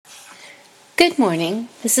Good morning.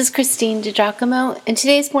 This is Christine DiGiacomo, and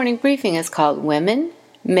today's morning briefing is called Women,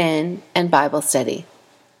 Men, and Bible Study.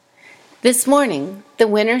 This morning, the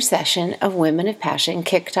winter session of Women of Passion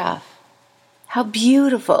kicked off. How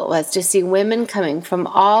beautiful it was to see women coming from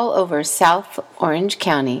all over South Orange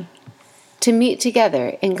County to meet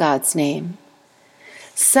together in God's name.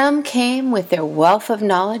 Some came with their wealth of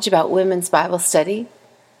knowledge about women's Bible study,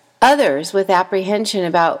 others with apprehension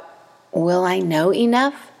about, will I know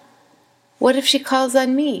enough? What if she calls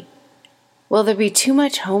on me? Will there be too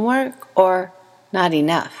much homework or not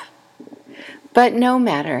enough? But no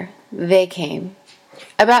matter, they came,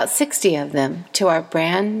 about 60 of them, to our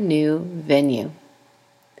brand new venue.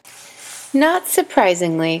 Not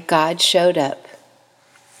surprisingly, God showed up.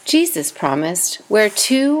 Jesus promised, where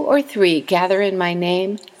 2 or 3 gather in my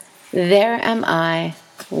name, there am I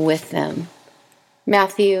with them.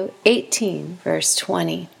 Matthew 18, verse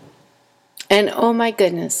 20. And oh my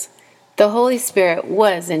goodness, the Holy Spirit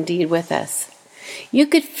was indeed with us. You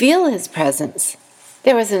could feel His presence.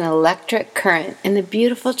 There was an electric current in the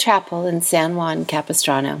beautiful chapel in San Juan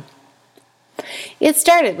Capistrano. It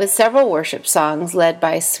started with several worship songs led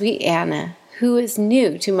by Sweet Anna, who is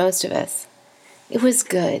new to most of us. It was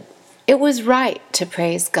good. It was right to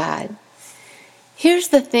praise God. Here's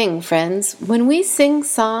the thing, friends. When we sing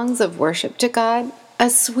songs of worship to God,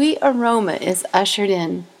 a sweet aroma is ushered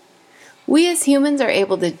in. We as humans are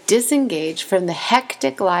able to disengage from the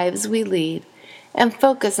hectic lives we lead and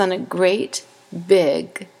focus on a great,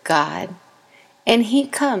 big God. And He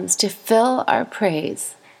comes to fill our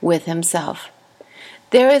praise with Himself.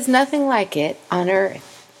 There is nothing like it on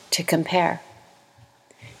earth to compare.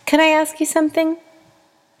 Can I ask you something?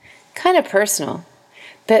 Kind of personal,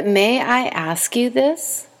 but may I ask you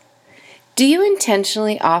this? Do you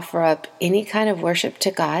intentionally offer up any kind of worship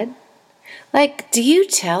to God? Like, do you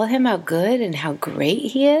tell Him how good and how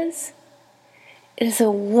great He is? It is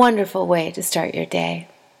a wonderful way to start your day.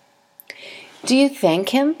 Do you thank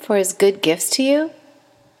Him for His good gifts to you?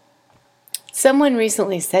 Someone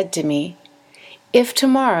recently said to me, if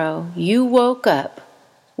tomorrow you woke up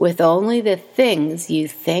with only the things you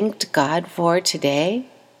thanked God for today,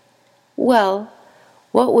 well,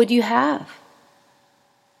 what would you have?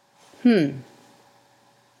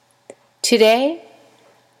 Today,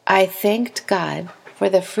 I thanked God for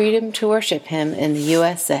the freedom to worship Him in the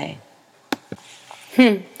USA.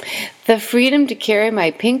 The freedom to carry my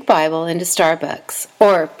pink Bible into Starbucks,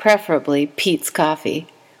 or preferably Peet's Coffee,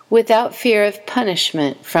 without fear of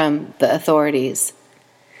punishment from the authorities.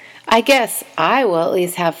 I guess I will at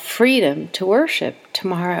least have freedom to worship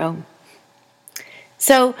tomorrow.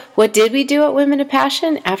 So, what did we do at Women of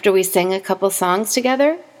Passion after we sang a couple songs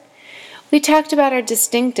together? We talked about our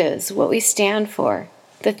distinctives, what we stand for,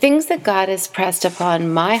 the things that God has pressed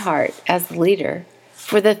upon my heart as the leader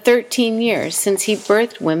for the 13 years since He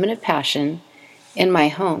birthed Women of Passion in my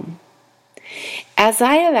home. As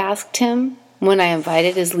I have asked Him when I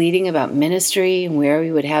invited His leading about ministry and where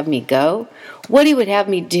He would have me go, what He would have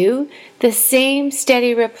me do, the same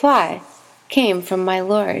steady reply came from my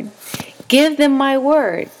Lord. Give them my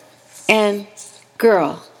word, and,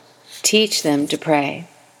 girl, teach them to pray.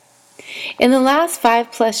 In the last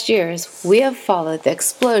 5+ years, we have followed the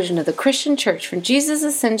explosion of the Christian church from Jesus'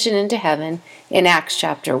 ascension into heaven in Acts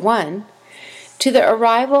chapter 1 to the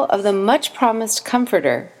arrival of the much-promised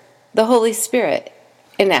Comforter, the Holy Spirit,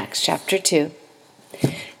 in Acts chapter 2.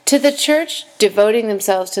 To the church devoting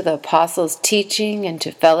themselves to the apostles' teaching and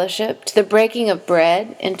to fellowship, to the breaking of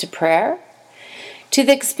bread and to prayer, to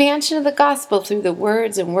the expansion of the gospel through the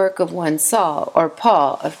words and work of one Saul or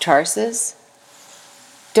Paul of Tarsus.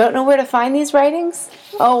 Don't know where to find these writings?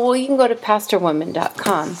 Oh, well, you can go to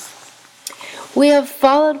pastorwoman.com. We have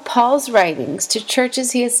followed Paul's writings to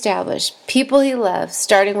churches he established, people he loved,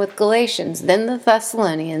 starting with Galatians, then the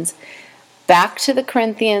Thessalonians, back to the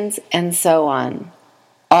Corinthians, and so on.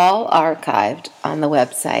 All archived on the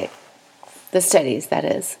website. The studies, that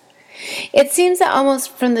is. It seems that almost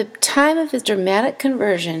from the time of his dramatic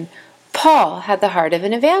conversion, Paul had the heart of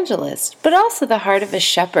an evangelist, but also the heart of a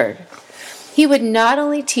shepherd. He would not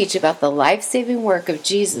only teach about the life-saving work of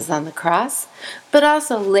Jesus on the cross, but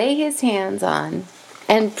also lay his hands on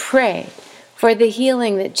and pray for the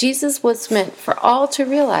healing that Jesus was meant for all to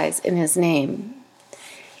realize in His name.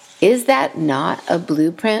 Is that not a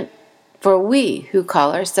blueprint for we who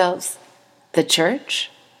call ourselves the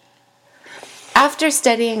church? After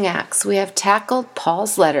studying Acts, we have tackled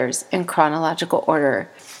Paul's letters in chronological order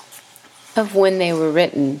of when they were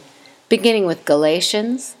written, beginning with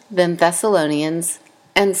Galatians, then Thessalonians,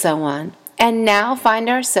 and so on, and now find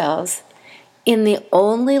ourselves in the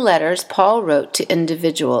only letters Paul wrote to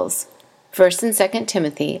individuals, 1 and 2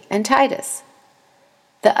 Timothy and Titus.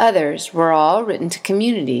 The others were all written to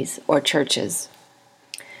communities or churches.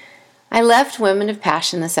 I left Women of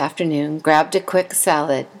Passion this afternoon, grabbed a quick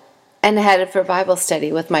salad, and headed for Bible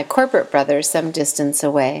study with my corporate brothers some distance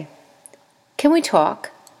away. Can we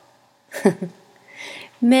talk?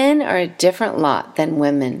 Men are a different lot than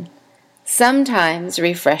women, sometimes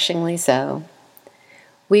refreshingly so.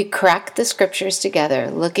 We cracked the scriptures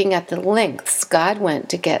together, looking at the lengths God went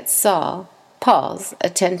to get Paul's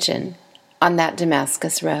attention on that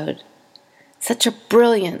Damascus road. Such a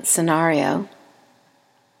brilliant scenario.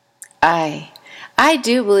 I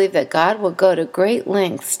do believe that God will go to great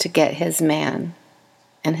lengths to get his man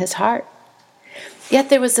and his heart. Yet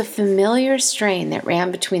there was a familiar strain that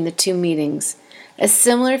ran between the two meetings, a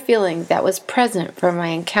similar feeling that was present from my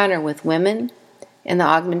encounter with women and the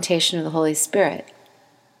augmentation of the Holy Spirit.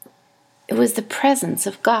 It was the presence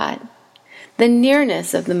of God, the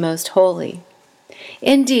nearness of the Most Holy.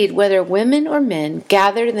 Indeed, whether women or men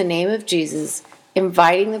gathered in the name of Jesus,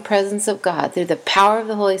 inviting the presence of God through the power of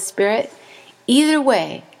the Holy Spirit, either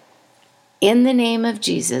way, in the name of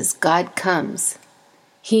Jesus, God comes.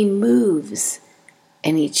 He moves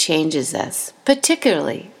and he changes us,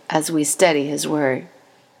 particularly as we study his word.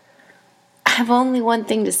 I have only one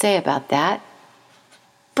thing to say about that.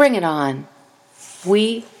 Bring it on.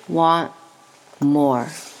 We want more.